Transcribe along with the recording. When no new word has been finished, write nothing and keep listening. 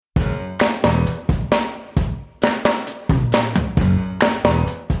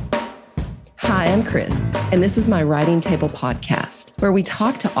and Chris, and this is my Writing Table podcast, where we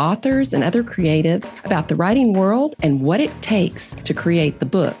talk to authors and other creatives about the writing world and what it takes to create the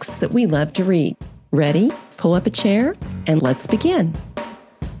books that we love to read. Ready? Pull up a chair and let's begin.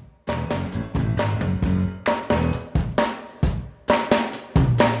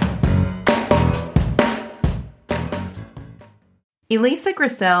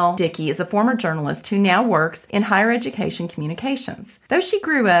 Elissa Dickey is a former journalist who now works in higher education communications. Though she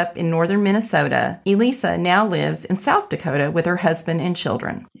grew up in northern Minnesota, Elissa now lives in South Dakota with her husband and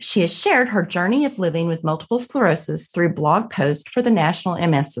children. She has shared her journey of living with multiple sclerosis through blog posts for the National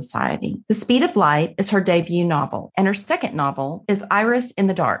MS Society. The Speed of Light is her debut novel, and her second novel is Iris in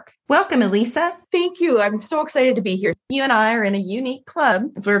the Dark. Welcome, Elissa. Thank you. I'm so excited to be here. You and I are in a unique club.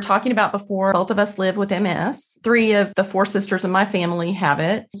 As we were talking about before, both of us live with MS. 3 of the 4 sisters in my family have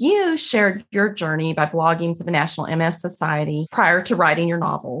it. You shared your journey by blogging for the National MS Society prior to writing your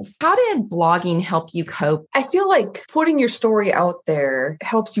novels. How did blogging help you cope? I feel like putting your story out there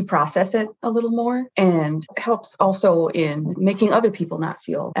helps you process it a little more and helps also in making other people not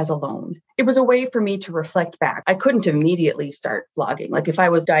feel as alone. It was a way for me to reflect back. I couldn't immediately start blogging. Like if I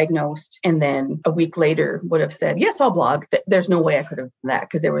was diagnosed and then a week later would have said, yes, I'll blog. There's no way I could have done that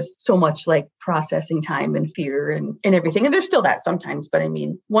because there was so much like processing time and fear and everything. And there's still that sometimes. But I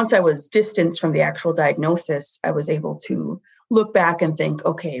mean, once I was distanced from the actual diagnosis, I was able to look back and think,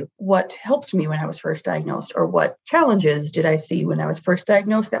 okay, what helped me when I was first diagnosed? Or what challenges did I see when I was first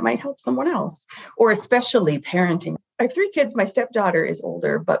diagnosed that might help someone else? Or especially parenting. I have 3 kids. My stepdaughter is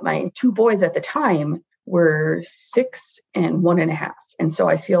older, but my 2 boys at the time were 6 and 1.5. And so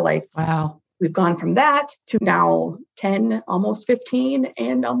I feel like we've gone from that to now 10, almost 15,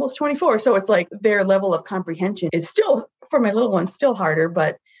 and almost 24. So it's like their level of comprehension is still, for my little ones, still harder,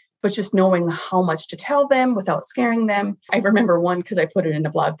 but just knowing how much to tell them without scaring them. I remember one, because I put it in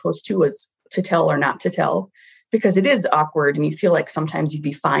a blog post too, was to tell or not to tell, because it is awkward and you feel like sometimes you'd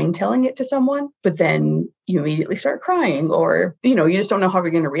be fine telling it to someone, but then you immediately start crying or, you just don't know how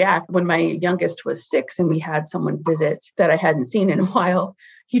you're going to react. When my youngest was 6 and we had someone visit that I hadn't seen in a while,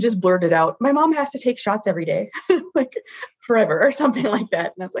 he just blurted out, my mom has to take shots every day, like forever or something like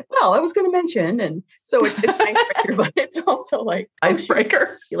that. And I was like, well, I was going to mention. And so it's an icebreaker, but it's also like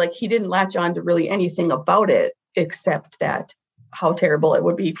icebreaker. Like he didn't latch on to really anything about it, except that how terrible it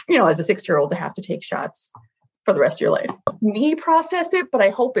would be, as a 6-year-old to have to take shots for the rest of your life. Me process it, but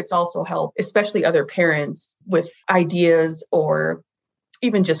I hope it's also helped, especially other parents with ideas or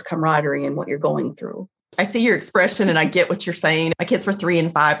even just camaraderie in what you're going through. I see your expression and I get what you're saying. My kids were 3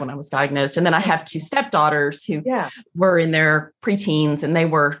 and 5 when I was diagnosed. And then I have 2 stepdaughters who were in their preteens and they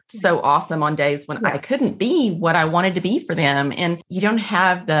were so awesome on days when I couldn't be what I wanted to be for them. And you don't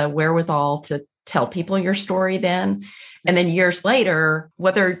have the wherewithal to tell people your story then. And then years later,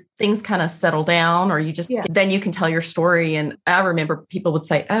 whether things kind of settle down or you just, then you can tell your story. And I remember people would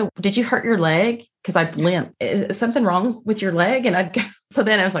say, oh, did you hurt your leg? Because I'd limp. Is something wrong with your leg? And so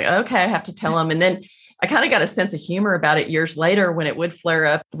then I was like, okay, I have to tell them. And then I kind of got a sense of humor about it years later when it would flare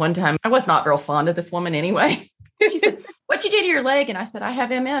up. One time, I was not real fond of this woman anyway. She said, what you do to your leg? And I said, I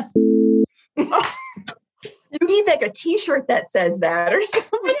have MS. You need like a t-shirt that says that or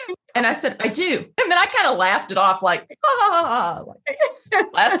something. And I said, I do. And then I kind of laughed it off like,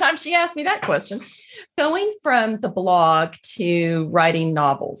 last time she asked me that question. Going from the blog to writing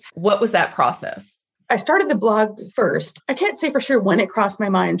novels, what was that process? I started the blog first. I can't say for sure when it crossed my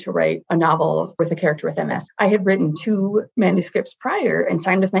mind to write a novel with a character with MS. I had written 2 manuscripts prior and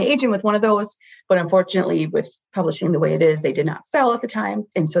signed with my agent with one of those. But unfortunately, with publishing the way it is, they did not sell at the time.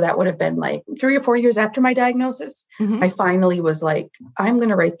 And so that would have been like 3 or 4 years after my diagnosis. I finally was like, I'm going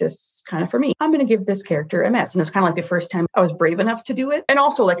to write this kind of for me. I'm going to give this character MS. And it was kind of like the first time I was brave enough to do it. And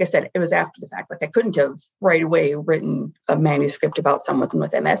also, like I said, it was after the fact. Like I couldn't have right away written a manuscript about someone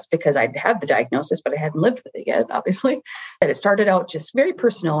with MS because I'd had the diagnosis, but I hadn't lived with it yet, obviously. And it started out just very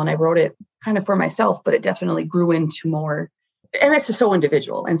personal and I wrote it kind of for myself, but it definitely grew into more. MS is so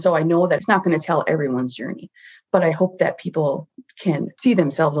individual. And so I know that it's not going to tell everyone's journey, but I hope that people can see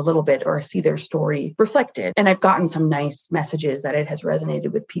themselves a little bit or see their story reflected. And I've gotten some nice messages that it has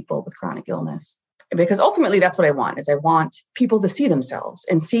resonated with people with chronic illness. Because ultimately that's what I want, is I want people to see themselves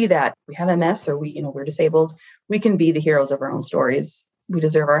and see that we have MS or we're disabled. We can be the heroes of our own stories. We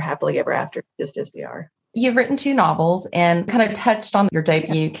deserve our happily ever after just as we are. You've written 2 novels and kind of touched on your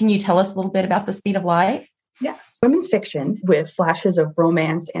debut. Can you tell us a little bit about The Speed of Light? Yes. Women's fiction with flashes of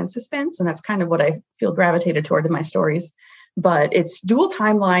romance and suspense. And that's kind of what I feel gravitated toward in my stories. But it's dual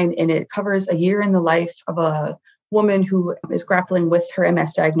timeline and it covers a year in the life of a woman who is grappling with her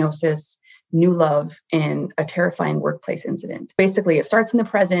MS diagnosis, new love, and a terrifying workplace incident. Basically, it starts in the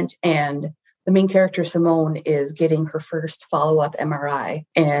present and the the main character, Simone, is getting her first follow-up MRI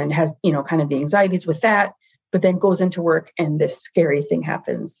and has, kind of the anxieties with that, but then goes into work and this scary thing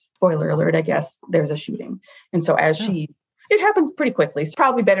happens. Spoiler alert, I guess, there's a shooting. And so it happens pretty quickly. It's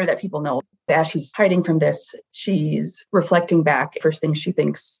probably better that people know. As she's hiding from this, she's reflecting back. First thing she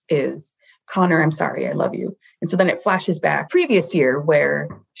thinks is, Connor, I'm sorry, I love you. And so then it flashes back previous year where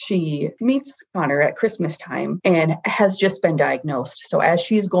she meets Connor at Christmas time and has just been diagnosed. So as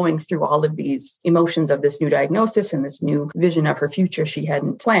she's going through all of these emotions of this new diagnosis and this new vision of her future she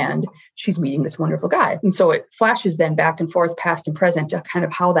hadn't planned, she's meeting this wonderful guy. And so it flashes then back and forth, past and present, to kind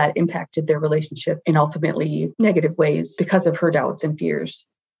of how that impacted their relationship in ultimately negative ways because of her doubts and fears.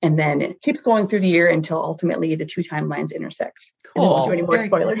 And then it keeps going through the year until ultimately the two timelines intersect. Cool. And I won't do any more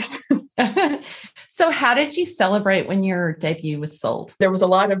spoilers. So how did you celebrate when your debut was sold? There was a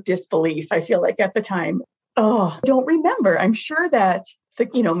lot of disbelief, I feel like, at the time. Oh, I don't remember. I'm sure that,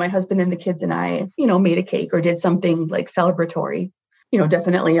 my husband and the kids and I, made a cake or did something like celebratory,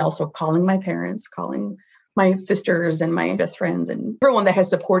 definitely also calling my parents, calling my sisters and my best friends and everyone that has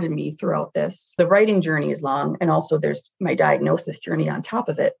supported me throughout this. The writing journey is long. And also there's my diagnosis journey on top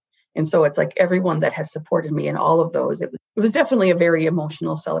of it. And so it's like everyone that has supported me in all of those, it was definitely a very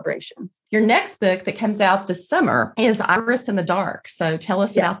emotional celebration. Your next book that comes out this summer is Iris in the Dark. So tell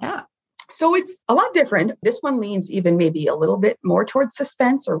us about that. So it's a lot different. This one leans even maybe a little bit more towards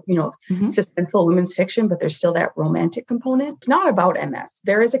suspense or, suspenseful women's fiction, but there's still that romantic component. It's not about MS.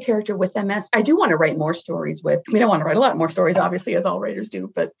 There is a character with MS. I do want to write more stories I want to write a lot more stories, obviously, as all writers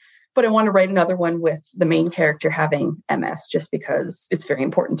do, but I want to write another one with the main character having MS, just because it's very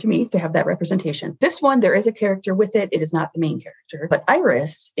important to me to have that representation. This one, there is a character with it. It is not the main character, but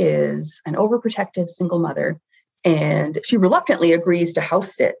Iris is an overprotective single mother. And she reluctantly agrees to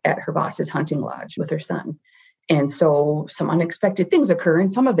house sit at her boss's hunting lodge with her son. And so some unexpected things occur.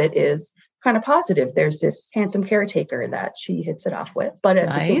 And some of it is kind of positive. There's this handsome caretaker that she hits it off with. But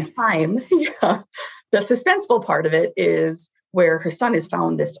at the same time, the suspenseful part of it is where her son has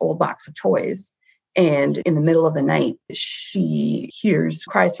found this old box of toys. And in the middle of the night, she hears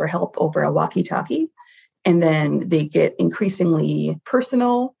cries for help over a walkie-talkie. And then they get increasingly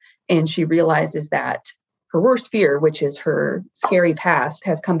personal. And she realizes that her worst fear, which is her scary past,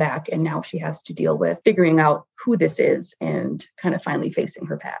 has come back. And now she has to deal with figuring out who this is and kind of finally facing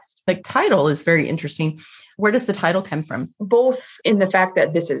her past. The title is very interesting. Where does the title come from? Both in the fact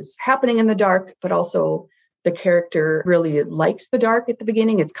that this is happening in the dark, but also the character really likes the dark at the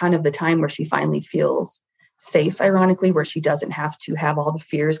beginning. It's kind of the time where she finally feels safe, ironically, where she doesn't have to have all the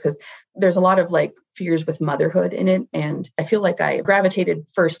fears, because there's a lot of fears with motherhood in it. And I feel like I gravitated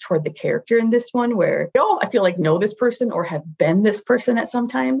first toward the character in this one where, I feel like know this person or have been this person at some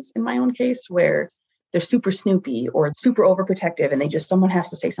times in my own case, where they're super snoopy or super overprotective and someone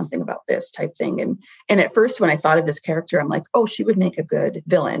has to say something about this type thing. And at first when I thought of this character, I'm like, oh, she would make a good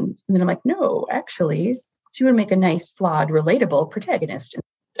villain. And then I'm like, no, actually, she would make a nice, flawed, relatable protagonist. And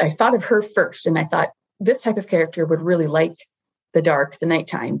I thought of her first, and I thought, this type of character would really like the dark, the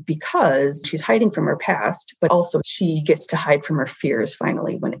nighttime, because she's hiding from her past, but also she gets to hide from her fears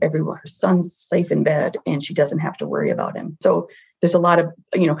finally when her son's safe in bed and she doesn't have to worry about him. So there's a lot of,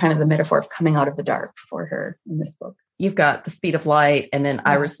 kind of the metaphor of coming out of the dark for her in this book. You've got the speed of light and then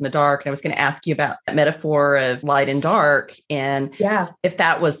Iris in the Dark. And I was going to ask you about that metaphor of light and dark. And if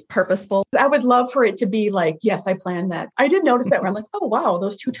that was purposeful. I would love for it to be like, yes, I planned that. I did notice that where I'm like, oh, wow,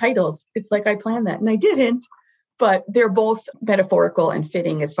 those two titles. It's like I planned that. And I didn't, but they're both metaphorical and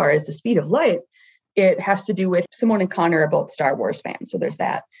fitting as far as the speed of light. It has to do with Simone and Connor are both Star Wars fans. So there's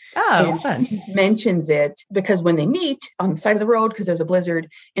that. Oh, fun. She mentions it because when they meet on the side of the road, because there's a blizzard,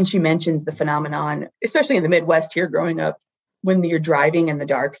 and she mentions the phenomenon, especially in the Midwest here growing up, when you're driving in the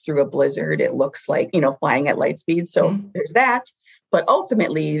dark through a blizzard, it looks like, flying at light speed. So there's that. But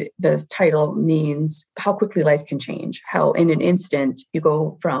ultimately, the title means how quickly life can change, how in an instant you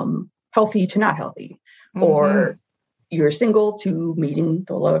go from healthy to not healthy, or you're single to meeting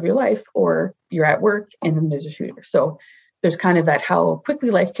the love of your life, or you're at work and then there's a shooter. So there's kind of that how quickly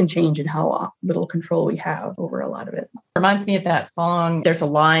life can change and how little control we have over a lot of it. Reminds me of that song. There's a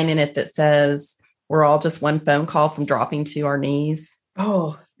line in it that says, we're all just one phone call from dropping to our knees.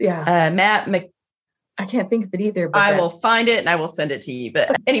 Oh, yeah. Matt I can't think of it either. But I will find it and I will send it to you.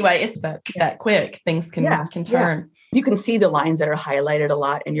 But anyway, it's that quick. Things can turn. Yeah. You can see the lines that are highlighted a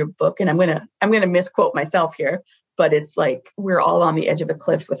lot in your book. And I'm gonna misquote myself here, but it's like we're all on the edge of a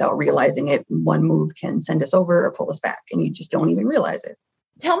cliff without realizing it. One move can send us over or pull us back, and you just don't even realize it.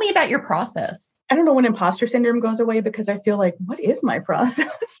 Tell me about your process. I don't know when imposter syndrome goes away because I feel like, what is my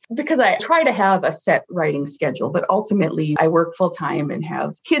process? Because I try to have a set writing schedule, but ultimately I work full time and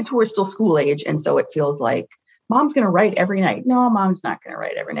have kids who are still school age. And so it feels like mom's going to write every night. No, mom's not going to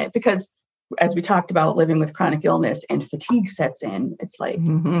write every night because as we talked about living with chronic illness and fatigue sets in, it's like,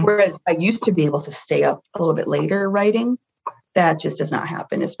 whereas I used to be able to stay up a little bit later writing, that just does not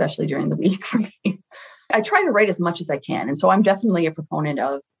happen, especially during the week for me. I try to write as much as I can. And so I'm definitely a proponent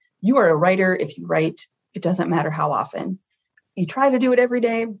of you are a writer. If you write, it doesn't matter how often. You try to do it every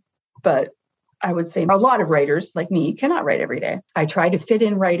day, but I would say a lot of writers like me cannot write every day. I try to fit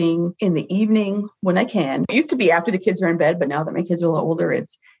in writing in the evening when I can. It used to be after the kids are in bed, but now that my kids are a little older,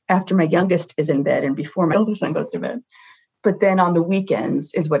 it's after my youngest is in bed and before my older son goes to bed. But then on the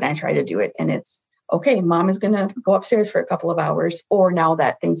weekends is when I try to do it. And it's, okay, mom is going to go upstairs for a couple of hours. Or now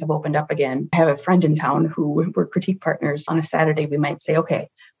that things have opened up again, I have a friend in town who we're critique partners. On a Saturday, we might say, okay,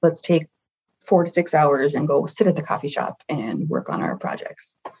 let's take 4 to 6 hours and go sit at the coffee shop and work on our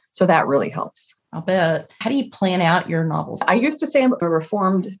projects. So that really helps. I'll bet. How do you plan out your novels? I used to say I'm a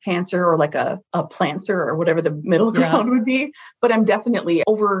reformed pantser or like a plantser or whatever the middle ground would be, but I'm definitely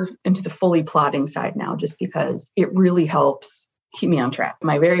over into the fully plotting side now just because it really helps keep me on track.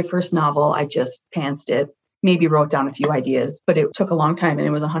 My very first novel, I just pantsed it, maybe wrote down a few ideas, but it took a long time and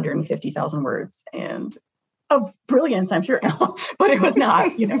it was 150,000 words and of brilliance, I'm sure, but it was not,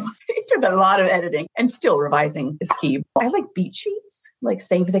 it took a lot of editing and still revising is key. I like beat sheets, like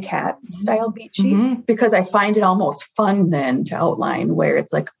Save the Cat style beat sheets, because I find it almost fun then to outline where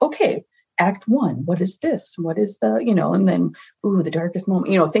it's like, okay, act 1, what is this? What is the, and then, the darkest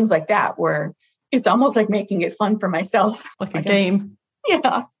moment, things like that, where it's almost like making it fun for myself. Like a game.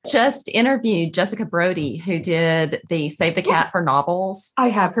 Yeah. Just interviewed Jessica Brody, who did the Save the Cat for novels. I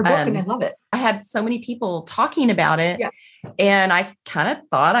have her book and I love it. I had so many people talking about it. Yeah. And I kind of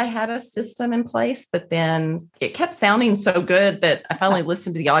thought I had a system in place, but then it kept sounding so good that I finally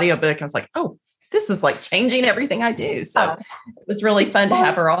listened to the audiobook and I was like, oh, this is like changing everything I do. So it was really fun to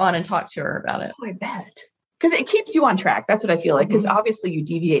have her on and talk to her about it. Oh, I bet. Because it keeps you on track. That's what I feel like. Because obviously you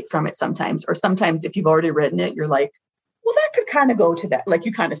deviate from it sometimes, or sometimes if you've already written it, you're like, well, that could kind of go to that. Like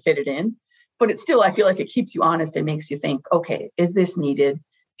you kind of fit it in, but it's still, I feel like it keeps you honest and makes you think, okay, is this needed?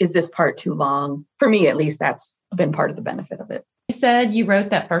 Is this part too long? For me, at least, that's been part of the benefit of it. You said you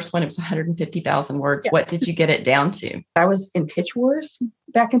wrote that first one. It was 150,000 words. Yeah. What did you get it down to? I was in Pitch Wars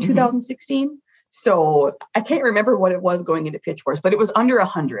back in 2016. So I can't remember what it was going into Pitch Wars, but it was under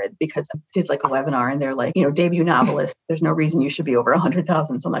 100 because I did like a webinar and they're like, debut novelist, there's no reason you should be over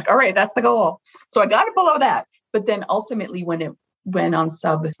 100,000. So I'm like, all right, that's the goal. So I got it below that. But then ultimately when it went on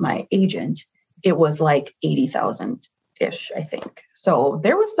sub with my agent, it was like 80,000-ish, I think. So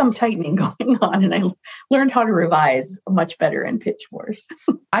there was some tightening going on and I learned how to revise much better in Pitch Wars.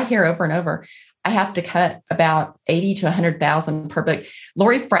 I hear over and over, I have to cut about 80 to 100,000 per book.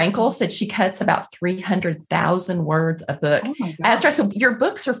 Lori Frankel said she cuts about 300,000 words a book. Oh I asked her, I said, your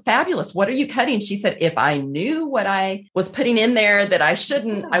books are fabulous. What are you cutting? She said, if I knew what I was putting in there that I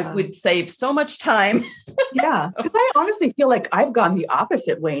shouldn't, I would save so much time. Yeah. Because I honestly feel like I've gone the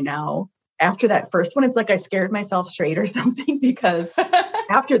opposite way now. After that first one, it's like I scared myself straight or something because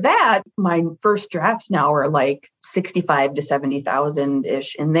after that, my first drafts now are like 65 to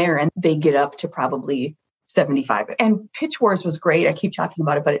 70,000-ish in there. And they get up to probably 75. And Pitch Wars was great. I keep talking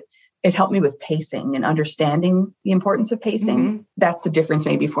about it, but it helped me with pacing and understanding the importance of pacing. That's the difference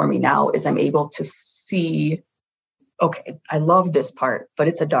maybe for me now is I'm able to see, okay, I love this part, but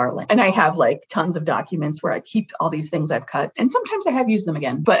it's a darling. And I have like tons of documents where I keep all these things I've cut. And sometimes I have used them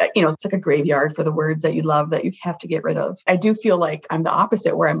again, but it's like a graveyard for the words that you love that you have to get rid of. I do feel like I'm the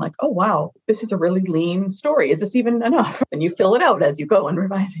opposite where I'm like, oh, wow, this is a really lean story. Is this even enough? And you fill it out as you go and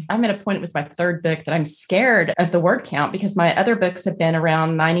revising. I'm at a point with my third book that I'm scared of the word count because my other books have been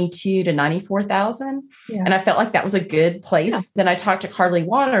around 92 to 94,000. Yeah. And I felt like that was a good place. Yeah. Then I talked to Carly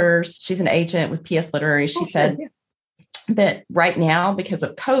Waters. She's an agent with PS Literary. She said, that right now, because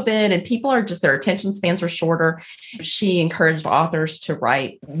of COVID and people are just, their attention spans are shorter, she encouraged authors to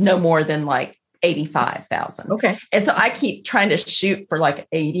write no more than like 85,000. Okay. And so I keep trying to shoot for like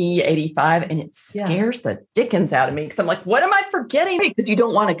 80, 85, and it scares the dickens out of me because I'm like, what am I forgetting? Because you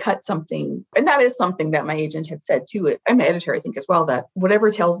don't want to cut something. And that is something that my agent had said to it. And my editor, I think as well, that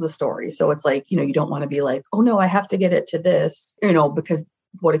whatever tells the story. So it's like, you don't want to be like, oh no, I have to get it to this, because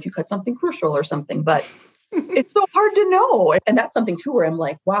what if you cut something crucial or something? But it's so hard to know. And that's something too, where I'm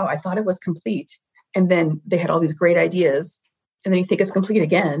like, wow, I thought it was complete. And then they had all these great ideas. And then you think it's complete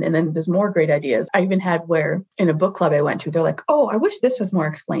again. And then there's more great ideas. I even had where in a book club I went to, they're like, oh, I wish this was more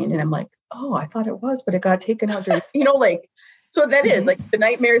explained. And I'm like, oh, I thought it was, but it got taken out during, So that is like the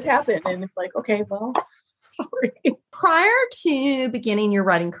nightmares happen. And it's like, okay, well, sorry. Prior to beginning your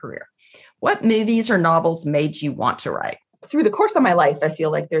writing career, what movies or novels made you want to write? Through the course of my life, I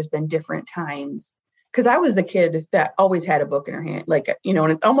feel like there's been different times because I was the kid that always had a book in her hand. Like, and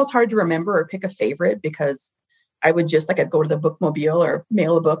it's almost hard to remember or pick a favorite because I would just I'd go to the bookmobile or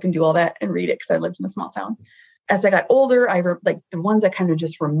mail a book and do all that and read it because I lived in a small town. As I got older, the ones I kind of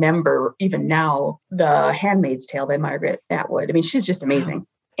just remember even now, The Handmaid's Tale by Margaret Atwood. I mean, she's just amazing.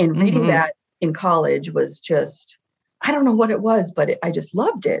 And reading that in college was just, I don't know what it was, but I just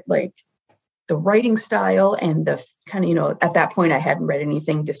loved it. Like the writing style and the kind of, at that point I hadn't read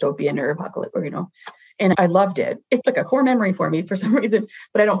anything dystopian or apocalyptic, and I loved it. It's like a core memory for me for some reason,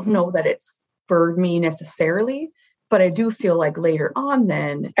 but I don't know that it's spurred me necessarily. But I do feel like later on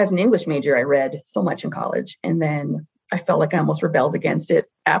then, as an English major, I read so much in college. And then I felt like I almost rebelled against it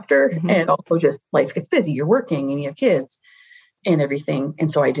after. And also just life gets busy. You're working and you have kids and everything. And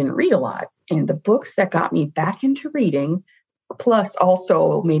so I didn't read a lot. And the books that got me back into reading, plus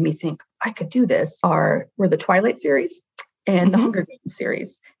also made me think I could do this, were the Twilight series and the Hunger Games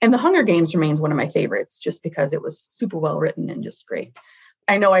series. And the Hunger Games remains one of my favorites just because it was super well written and just great.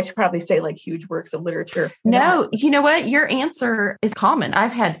 I know I should probably say like huge works of literature. No, you know what? Your answer is common.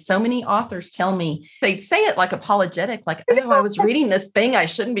 I've had so many authors tell me, they say it like apologetic, like, oh, I was reading this thing I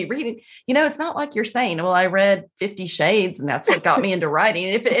shouldn't be reading. It's not like you're saying, well, I read 50 Shades and that's what got me into writing.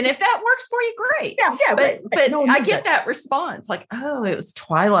 And if that works for you, great. Yeah. But no, I get that response like, oh, it was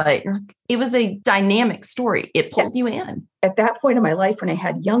Twilight. It was a dynamic story. It pulled you in. At that point in my life when I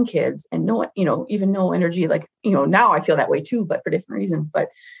had young kids and even no energy, like, now I feel that way too, but for different reasons, but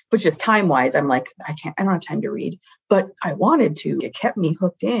just time wise, I'm like, I don't have time to read, but I wanted to. It kept me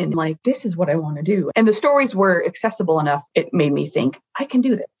hooked in. Like, this is what I want to do. And the stories were accessible enough. It made me think I can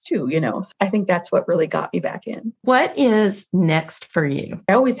do this too, So I think that's what really got me back in. What is next for you?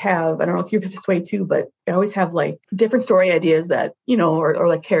 I always have, I don't know if you're this way too, but I always have like different story ideas that, or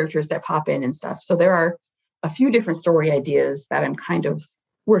like characters that pop in and stuff. So there are a few different story ideas that I'm kind of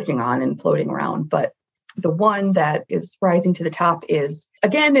working on and floating around. But the one that is rising to the top is,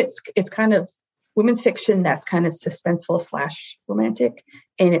 again, it's kind of women's fiction that's kind of suspenseful / romantic.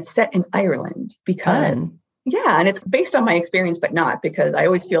 And it's set in Ireland because, yeah, and it's based on my experience, but not because I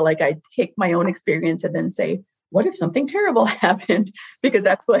always feel like I take my own experience and then say, what if something terrible happened? Because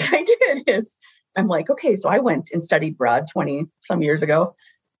that's what I did is I'm like, okay, so I went and studied abroad 20 some years ago.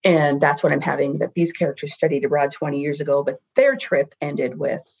 And that's what I'm having, that these characters studied abroad 20 years ago, but their trip ended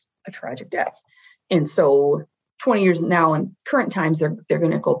with a tragic death. And so 20 years now in current times, they're going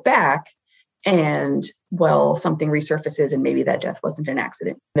to go back and, well, something resurfaces and maybe that death wasn't an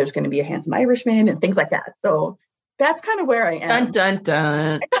accident. There's going to be a handsome Irishman and things like that. So that's kind of where I am. Dun,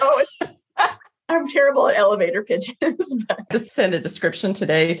 dun, dun. I'm terrible at elevator pitches. Just sent a description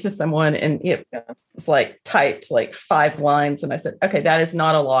today to someone and it was like typed like 5 lines. And I said, okay, that is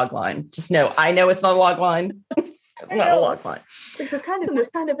not a log line. Just know, I know it's not a log line. It's not a log line. There's kind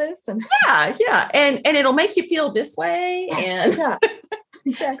of this. And yeah. And it'll make you feel this way. And yeah,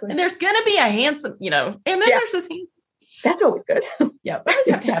 exactly. And there's going to be a handsome, and then there's this. That's always good. Yeah. We always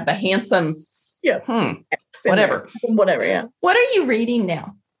have to have the handsome. Yeah. Whatever. Yeah. What are you reading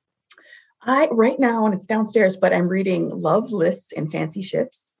now? Right now, and it's downstairs, but I'm reading Love Lists and Fancy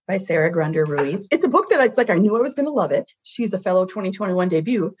Ships by Sarah Grunder Ruiz. It's a book that it's like, I knew I was going to love it. She's a fellow 2021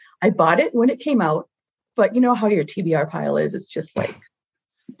 debut. I bought it when it came out, but you know how your TBR pile is. It's just like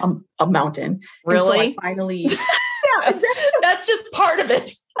a mountain. Really? So I finally, yeah, exactly. That's just part of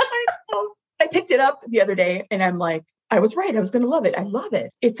it. I know. I picked it up the other day and I'm like, I was right. I was going to love it. I love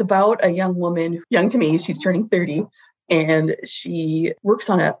it. It's about a young woman, young to me. She's turning 30. And she works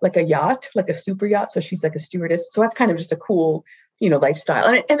on a yacht, like a super yacht. So she's like a stewardess. So that's kind of just a cool, lifestyle.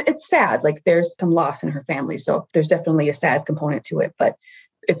 And it's sad. Like there's some loss in her family. So there's definitely a sad component to it, but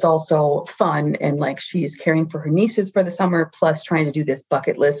it's also fun. And like she's caring for her nieces for the summer, plus trying to do this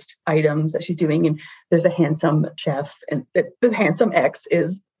bucket list items that she's doing. And there's a handsome chef and the handsome ex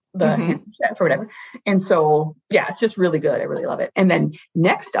is the chef or whatever. And so, yeah, it's just really good. I really love it. And then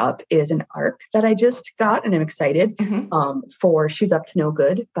next up is an arc that I just got and I'm excited for She's Up to No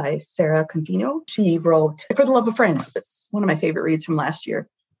Good by Sarah Confino. She wrote For the Love of Friends. It's one of my favorite reads from last year.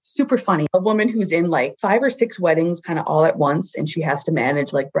 Super funny. A woman who's in like 5 or 6 weddings kind of all at once. And she has to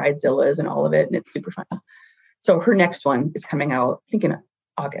manage like bridezillas and all of it. And it's super fun. So her next one is coming out, I think in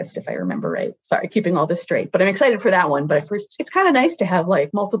August, if I remember right. Sorry, keeping all this straight, but I'm excited for that one. But first, it's kind of nice to have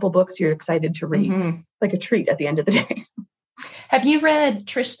like multiple books you're excited to read, like a treat at the end of the day. Have you read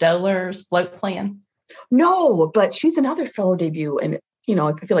Trish Doller's Float Plan? No, but she's another fellow debut. And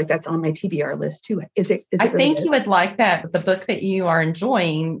I feel like that's on my TBR list too. Is it I really think good? you would like that. The book that you are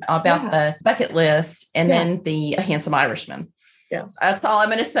enjoying about the bucket list and then the Handsome Irishman. Yeah. That's all I'm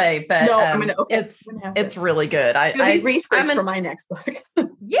going to say, but it's really good. I research for my next book.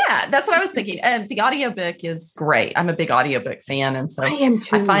 Yeah, that's what I was thinking. And the audiobook is great. I'm a big audiobook fan. And so I am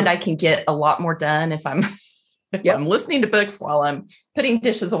too. I find I can get a lot more done if I'm I'm listening to books while I'm putting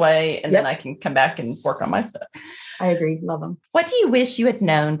dishes away, and then I can come back and work on my stuff. I agree. Love them. What do you wish you had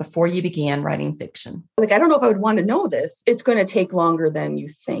known before you began writing fiction? I don't know if I would want to know this. It's going to take longer than you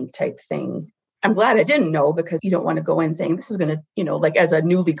think type thing. I'm glad I didn't know, because you don't want to go in saying this is going to, as a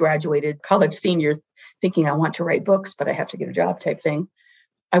newly graduated college senior thinking I want to write books, but I have to get a job type thing.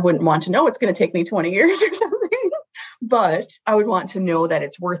 I wouldn't want to know it's going to take me 20 years or something, but I would want to know that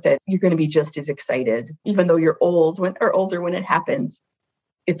it's worth it. You're going to be just as excited, even though you're older when it happens.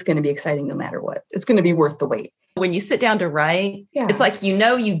 It's going to be exciting no matter what. It's going to be worth the wait. When you sit down to write, it's like, you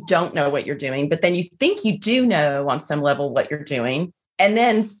don't know what you're doing, but then you think you do know on some level what you're doing. And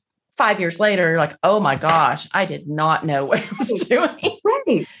then 5 years later, you're like, oh my gosh, I did not know what I was doing.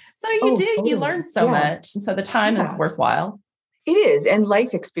 Right. So you learn so much. And so the time is worthwhile. It is. And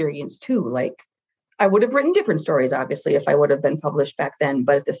life experience too. I would have written different stories, obviously, if I would have been published back then.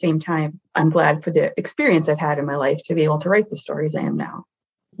 But at the same time, I'm glad for the experience I've had in my life to be able to write the stories I am now.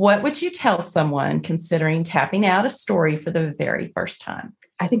 What would you tell someone considering tapping out a story for the very first time?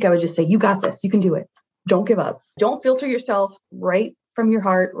 I think I would just say, you got this. You can do it. Don't give up. Don't filter yourself. Write from your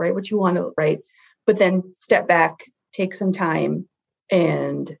heart. Write what you want to write. But then step back, take some time,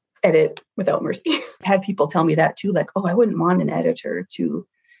 and edit without mercy. I've had people tell me that too, oh, I wouldn't want an editor to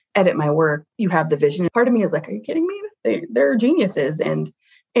edit my work. You have the vision. Part of me is like, are you kidding me? They're geniuses. And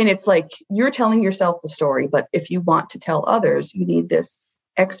it's like, you're telling yourself the story, but if you want to tell others, you need this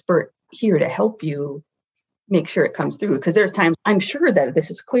expert here to help you make sure it comes through. Because there's times I'm sure that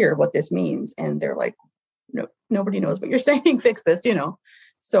this is clear what this means. And they're like, no, nobody knows what you're saying. Fix this,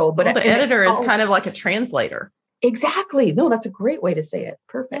 So, but the editor is kind of like a translator. Exactly. No, that's a great way to say it.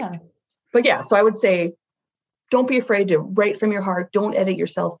 Perfect. Yeah. But so I would say, don't be afraid to write from your heart. Don't edit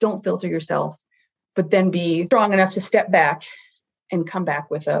yourself. Don't filter yourself, but then be strong enough to step back and come back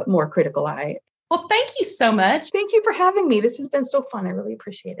with a more critical eye. Well, thank you so much. Thank you for having me. This has been so fun. I really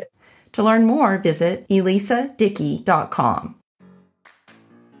appreciate it. To learn more, visit ElissaDickey.com.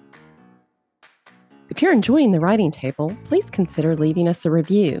 If you're enjoying the Writing Table, please consider leaving us a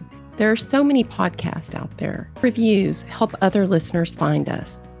review. There are so many podcasts out there. Reviews help other listeners find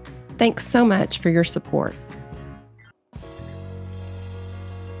us. Thanks so much for your support.